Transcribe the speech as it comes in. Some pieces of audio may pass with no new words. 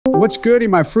What's goody,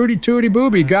 my fruity tooty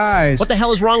booby, guys? What the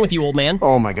hell is wrong with you, old man?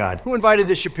 Oh my God. Who invited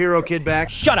this Shapiro kid back?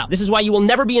 Shut up. This is why you will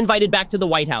never be invited back to the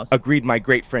White House. Agreed, my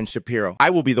great friend Shapiro.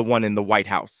 I will be the one in the White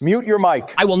House. Mute your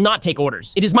mic. I will not take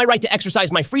orders. It is my right to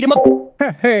exercise my freedom of...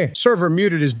 Hey, server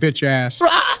muted his bitch ass.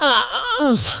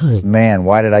 Man,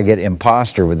 why did I get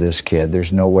imposter with this kid?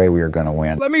 There's no way we were gonna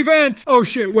win. Let me vent. Oh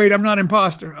shit, wait, I'm not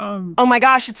imposter. Oh my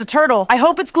gosh, it's a turtle. I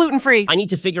hope it's gluten-free. I need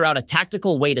to figure out a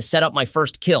tactical way to set up my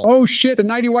first kill. Oh shit, the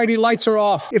nighty-whitey lights are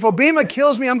off. If Obama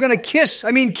kills me, I'm gonna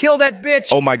kill that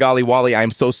bitch. Oh my golly Wally, I am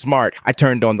so smart. I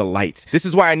turned on the lights. This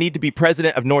is why I need to be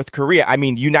president of North Korea. I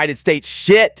mean, United States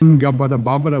shit.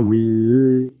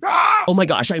 Oh my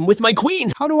gosh, I'm with my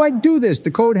queen. How do I do this?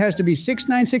 The code has to be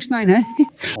 6969, huh?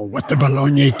 Oh, what the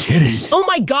bologna titties. Oh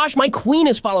my gosh, my queen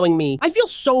is following me. I feel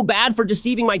so bad for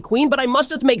deceiving my queen, but I must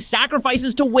have to make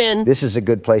sacrifices to win. This is a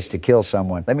good place to kill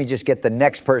someone. Let me just get the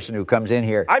next person who comes in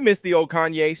here. I miss the old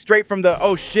Kanye, straight from the,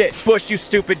 oh shit, Bush, you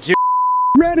stupid Jew.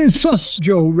 Red is sus.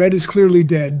 Joe, Red is clearly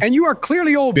dead. And you are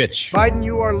clearly old, bitch. Biden,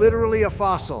 you are literally a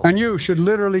fossil. And you should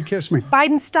literally kiss me.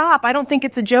 Biden, stop. I don't think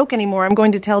it's a joke anymore. I'm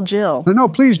going to tell Jill. No,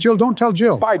 please, Jill, don't tell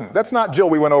Jill. Biden, that's not Jill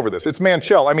we went over this. It's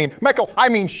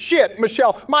Manchel. Shit,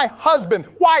 Michelle, my husband,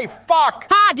 wife, fuck.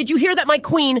 Ha! Did you hear that, my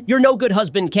queen? Your no good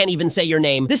husband can't even say your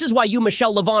name. This is why you,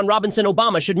 Michelle LaVaughn Robinson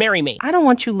Obama, should marry me. I don't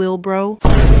want you, lil bro.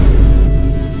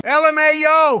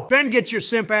 LMAO! Ben, get your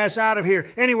simp ass out of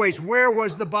here. Anyways, where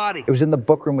was the body? It was in the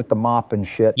book room with the mop and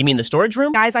shit. You mean the storage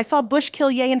room? Guys, I saw Bush kill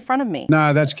Ye in front of me.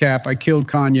 Nah, that's cap. I killed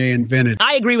Kanye and vented.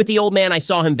 I agree with the old man. I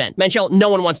saw him vent. Manchel, no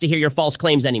one wants to hear your false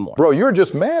claims anymore. Bro, you're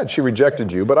just mad she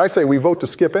rejected you, but I say we vote to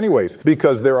skip anyways,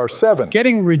 because there are 7.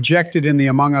 Getting rejected in the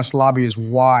Among Us lobby is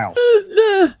wild.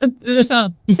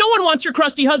 No one wants your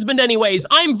crusty husband anyways.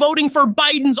 I'm voting for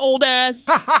Biden's old ass.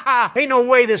 Ha ha ha! Ain't no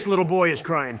way this little boy is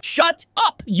crying. Shut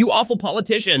up, you awful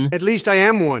politician. At least I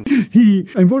am one.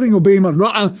 I'm voting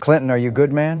Obama. Clinton, are you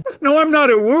good, man? No, I'm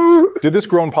not a woo. Did this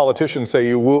grown politician say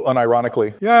you woo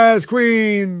unironically? Yes,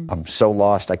 queen. I'm so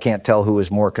lost. I can't tell who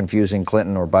is more confusing,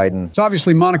 Clinton or Biden. It's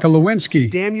obviously Monica Lewinsky.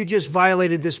 Damn, you just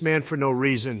violated this man for no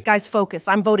reason. Guys, focus.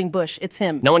 I'm voting Bush. It's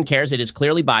him. No one cares. It is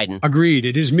clearly Biden. Agreed.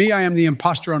 It is me. I am the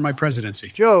imposter on my presidency.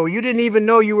 Joe, you didn't even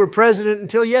know you were president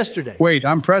until yesterday. Wait,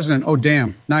 I'm president? Oh,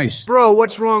 damn. Nice. Bro,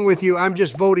 what's wrong with you? I'm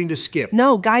just voting to skip.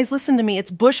 No, guys, listen to me. It's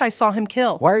Bush I saw him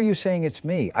kill. Why are you saying it's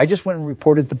me? I just went and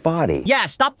reported the body. Yeah,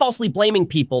 stop falsely blaming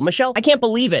people. Michelle, I can't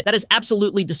believe it. That is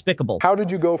absolutely despicable. How did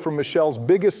you go from Michelle's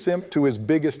biggest simp to his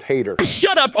biggest hater?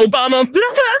 Shut up, Obama.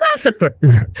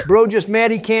 Bro, just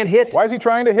mad he can't hit. Why is he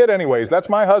trying to hit anyways? That's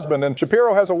my husband, and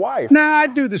Shapiro has a wife. Nah,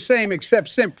 I'd do the same except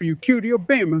simp for you cutie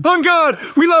Obama. On God,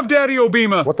 we love Daddy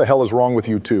Obama. What the hell is wrong with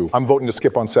you two? I'm voting to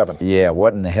skip on 7. Yeah,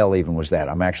 what in the hell even was that?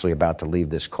 I'm actually about to leave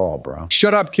this call, bro.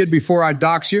 Shut up, kid, before I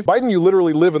dox you. Biden, you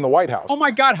literally live in the White House. Oh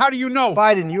my God, how do you know?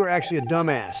 Biden, you are actually a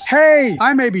dumbass. Hey,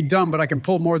 I may be dumb, but I can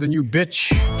pull more than you,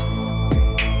 bitch.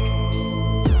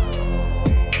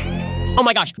 Oh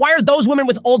my gosh, why are those women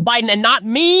with old Biden and not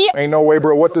me? Ain't no way,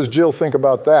 bro. What does Jill think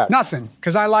about that? Nothing,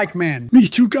 because I like men. Me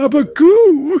too,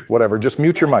 gabagoo. Whatever, just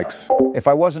mute your mics. If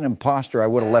I was an imposter, I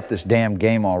would have left this damn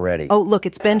game already. Oh, look,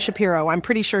 it's Ben Shapiro. I'm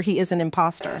pretty sure he is an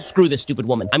imposter. Screw this stupid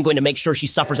woman. I'm going to make sure she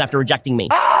suffers after rejecting me.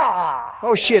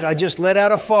 Oh shit, I just let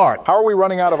out a fart. How are we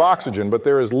running out of oxygen, but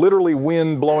there is literally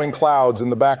wind blowing clouds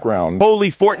in the background?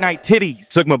 Holy Fortnite titties,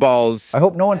 Sigma balls. I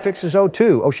hope no one fixes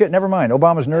O2. Oh shit, never mind.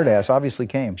 Obama's nerd ass obviously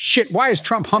came. Shit, why is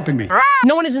Trump humping me?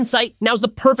 No one is in sight. Now's the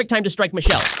perfect time to strike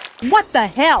Michelle. What the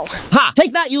hell? Ha!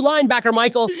 Take that, you linebacker,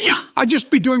 Michael. Yeah, I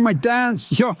just be doing my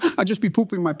dance. Yo, I just be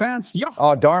pooping my pants. Yo.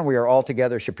 Oh, darn, we are all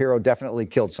together. Shapiro definitely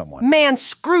killed someone. Man,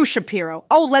 screw Shapiro.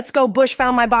 Oh, let's go. Bush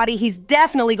found my body. He's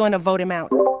definitely going to vote him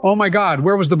out. Oh my God,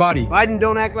 where was the body? Biden,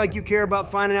 don't act like you care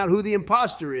about finding out who the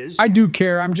imposter is. I do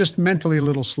care. I'm just mentally a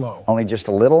little slow. Only just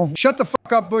a little? Shut the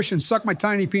fuck up, Bush, and suck my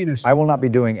tiny penis. I will not be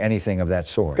doing anything of that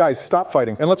sort. Guys, stop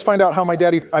fighting, and let's find out how my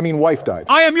wife died.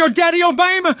 I am your Daddy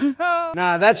Obama.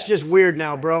 Nah, that's just weird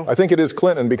now, bro. I think it is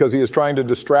Clinton because he is trying to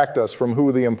distract us from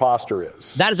who the imposter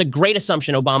is. That is a great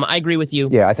assumption, Obama. I agree with you.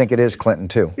 Yeah, I think it is Clinton,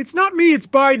 too. It's not me, it's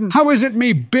Biden. How is it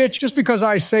me, bitch? Just because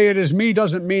I say it is me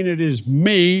doesn't mean it is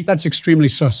me. That's extremely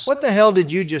sus. What the hell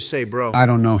did you just say, bro? I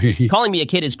don't know. Calling me a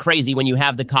kid is crazy when you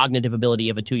have the cognitive ability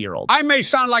of a 2-year-old. I may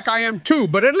sound like I am too,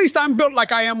 but at least I'm built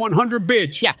like I am 100,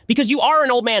 bitch. Yeah, because you are an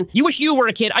old man. You wish you were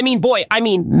a kid. I mean, boy, I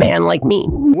mean, man like me.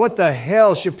 what the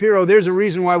hell, Shapiro? There's a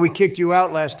reason why we kicked you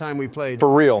out last time we played. For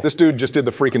real, this dude just did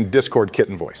the freaking Discord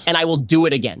kitten voice. And I will do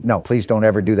it again. No, please don't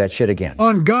ever do that shit again.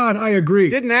 On God, I agree.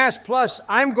 Didn't ask, plus,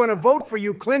 I'm gonna vote for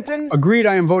you, Clinton. Agreed,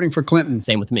 I am voting for Clinton.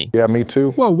 Same with me. Yeah, me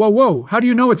too. Whoa, whoa, whoa. How do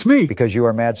you know it's me? Because you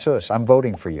are mad sus. I'm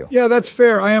voting for you. Yeah, that's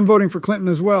fair. I am voting for Clinton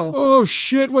as well. Oh,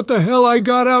 shit. What the hell? I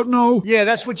got out? No. Yeah,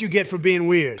 that's what you get for being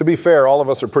weird. To be fair, all of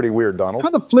us are pretty weird, Donald. How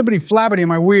the flibbity-flabbity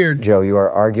am I weird? Joe, you are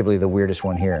arguably the weirdest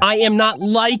one here. I am not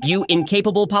like you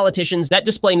incapable politicians that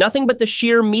display nothing but the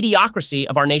sheer mediocrity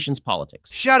of our nation's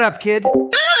politics. Shut up, kid.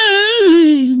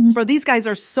 Bro, these guys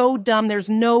are so dumb, there's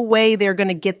no way they're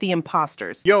gonna get the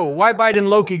imposters. Yo, why Biden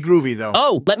Loki groovy, though?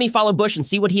 Oh, let me follow Bush and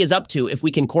see what he is up to if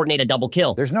we can coordinate a double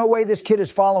kill. There's no way this kid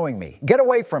is following me. Get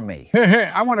away from me.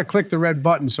 Hey, I want to click the red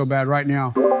button so bad right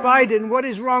now. Biden, what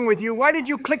is wrong with you? Why did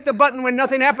you click the button when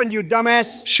nothing happened, you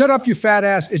dumbass? Shut up, you fat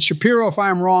ass. It's Shapiro. If I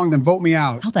am wrong, then vote me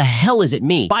out. How the hell is it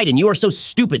me? Biden, you are so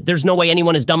stupid. There's no way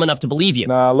anyone is dumb enough to believe you.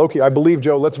 Nah, Loki, I believe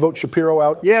Joe. Let's vote Shapiro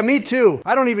out. Yeah, me too.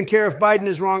 I don't even care if Biden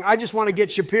is wrong. I just want to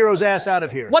get Shapiro's ass out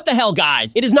of here. What the hell,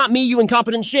 guys? It is not me, you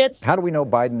incompetent shits. How do we know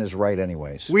Biden is right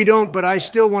anyways? We don't, but I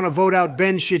still want to vote out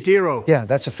Ben Shapiro. Yeah,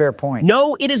 that's a fair point.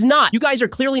 No, it is not. You guys are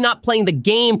clearly not playing the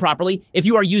game properly if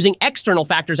you are using external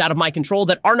factors out of my control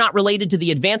that are not related to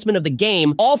the advancement of the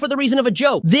game, all for the reason of a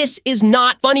joke. This is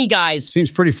not funny, guys.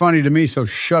 Seems pretty funny to me, so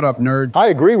shut up, nerd. I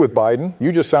agree with Biden.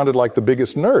 You just sounded like the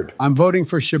biggest nerd. I'm voting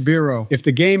for Shapiro. If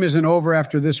the game isn't over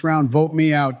after this round, vote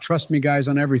me out. Trust me, guys,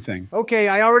 on everything. Okay,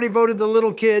 I already voted the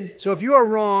little kid, so if you are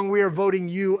wrong, we are voting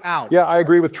you out. Yeah, I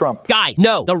agree with Trump. Guy,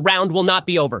 no, the round will not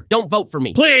be over. Don't vote for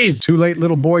me. Please! Too late,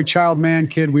 little boy, child, man,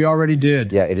 kid. We already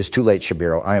did. Yeah, it is too late,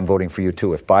 Shapiro. I am voting for you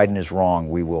too. If Biden is wrong,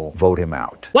 we will vote him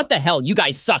out. What the hell? You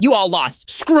guys suck. You all lost.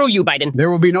 Screw you, Biden. There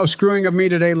will be no screwing of me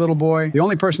today, little boy. The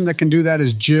only person that can do that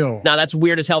is Jill. Now that's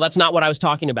weird as hell. That's not what I was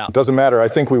talking about. Doesn't matter. I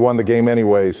think we won the game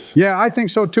anyways. Yeah, I think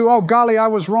so too. Oh, golly, I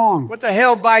was wrong. What the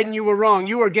hell, Biden? You were wrong.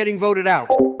 You are getting voted out.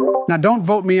 Now, don't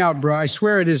vote me out, bro. I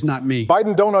swear it is not me.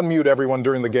 Biden, don't unmute everyone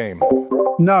during the game.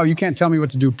 No, you can't tell me what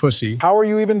to do, pussy. How are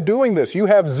you even doing this? You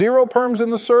have 0 perms in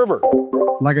the server.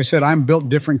 Like I said, I'm built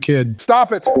different, kid.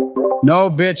 Stop it. No,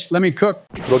 bitch. Let me cook.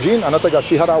 Rojin, anata ga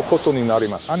shiharau koto ni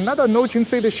narimasu. Another no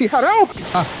jinsei de shiharau.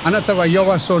 Anata wa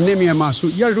yowa so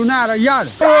nemiamasu. Yarunara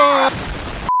yara.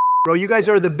 Bro, you guys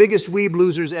are the biggest weeb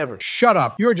losers ever. Shut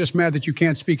up. You're just mad that you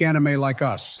can't speak anime like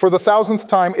us. For the 1000th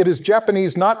time, it is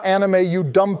Japanese, not anime, you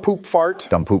dumb poop fart.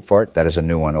 Dumb poop fart? That is a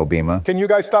new one, Obama. Can you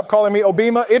guys stop calling me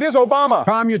Obama? It is Obama.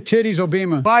 Calm your titties,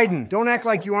 Obama. Biden, don't act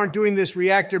like you aren't doing this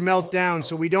reactor meltdown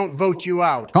so we don't vote you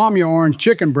out. Calm your orange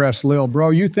chicken breast, Lil,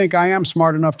 bro. You think I am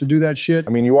smart enough to do that shit?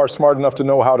 I mean, you are smart enough to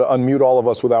know how to unmute all of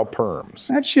us without perms.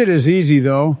 That shit is easy,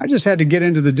 though. I just had to get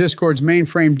into the Discord's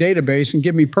mainframe database and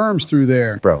give me perms through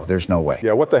there. Bro, there's no way.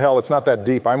 Yeah, what the hell? It's not that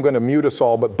deep. I'm going to mute us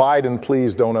all, but Biden,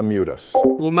 please don't unmute us.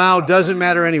 Well, Mao, doesn't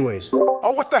matter anyways.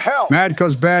 Oh, what the hell? Mad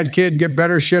cause bad, kid. Get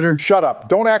better, shitter. Shut up.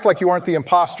 Don't act like you aren't the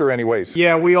imposter anyways.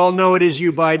 Yeah, we all know it is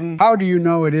you, Biden. How do you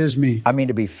know it is me? I mean,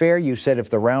 to be fair, you said if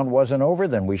the round wasn't over,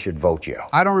 then we should vote you.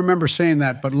 I don't remember saying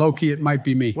that, but low-key, it might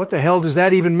be me. What the hell does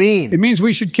that even mean? It means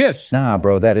we should kiss. Nah,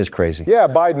 bro, that is crazy. Yeah,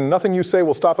 Biden, nothing you say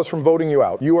will stop us from voting you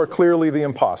out. You are clearly the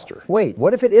imposter. Wait,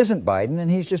 what if it isn't Biden and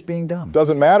he's just being dumb?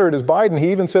 Doesn't matter. It is Biden.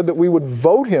 He even said that we would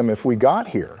vote him if we got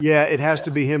here. Yeah, it has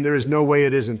to be him. There is no way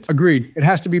it isn't. Agreed. It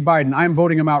has to be Biden. I am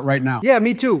voting him out right now. Yeah,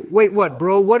 me too. Wait, what,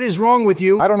 bro? What is wrong with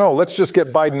you? I don't know. Let's just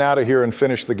get Biden out of here and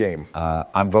finish the game.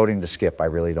 I'm voting to skip. I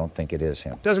really don't think it is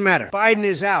him. Doesn't matter. Biden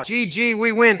is out. GG,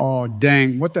 we win. Oh,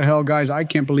 dang. What the hell, guys? I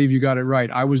can't believe you got it right.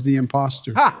 I was the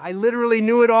imposter. Ha! I literally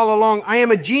knew it all along. I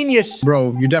am a genius.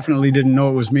 Bro, you definitely didn't know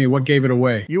it was me. What gave it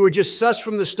away? You were just sus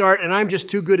from the start, and I'm just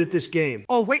too good at this game.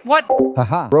 Oh, wait, what?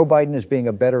 Haha. Bro Biden is being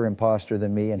a better imposter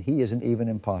than me, and he isn't even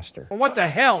imposter. What the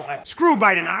hell? Screw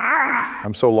Biden.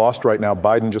 I'm so lost right now.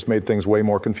 Biden just made things way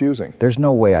more confusing. There's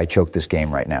no way I choked this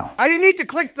game right now. I didn't need to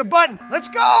click the button. Let's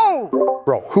go!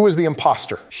 Bro, who is the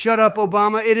imposter? Shut up,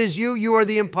 Obama. It is you. You are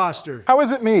the imposter. How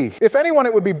is it me? If anyone,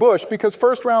 it would be Bush, because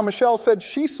first round Michelle said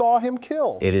she saw him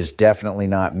kill. It is definitely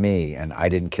not me, and I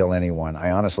didn't kill anyone.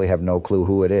 I honestly have no clue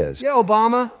who it is. Yeah,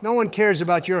 Obama. No one cares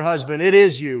about your husband. It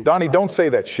is you. Donnie, don't say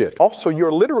that shit. Also,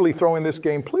 you're literally throwing this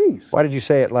game, please. Why did you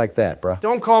say it like that, bruh?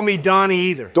 Don't call me Donnie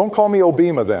either. Don't call me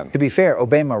Obama then. To be fair,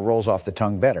 Obama rolls off the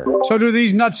tongue better. So do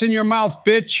these nuts in your mouth,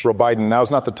 bitch. Joe Biden, now's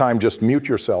not the time, just mute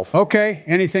yourself. Okay,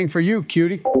 anything for you,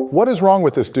 cutie. What is wrong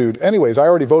with this dude? Anyways, I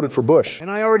already voted for Bush. And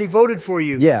I already voted for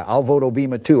you. Yeah, I'll vote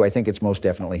Obama too. I think it's most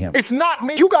definitely him. It's not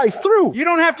me. You guys threw. You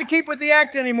don't have to keep with the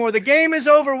act anymore. The game is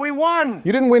over. We won.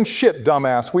 You didn't win shit,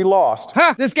 dumbass. We lost.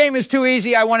 Ha! This game is too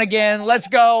easy. I won again. Let's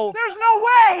go. There's no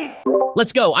way.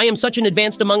 Let's go. I am such an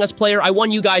advanced Among Us player. I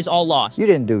won, you guys all lost. You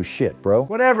didn't do shit, bro.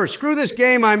 Whatever. Screw this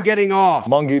game. I'm getting off.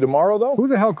 Mungie tomorrow, though? Who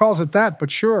the hell calls it that, but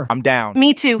sure. I'm down.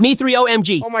 Me too. Me 3-0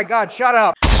 MG. Oh my God, shut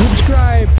up. Subscribe.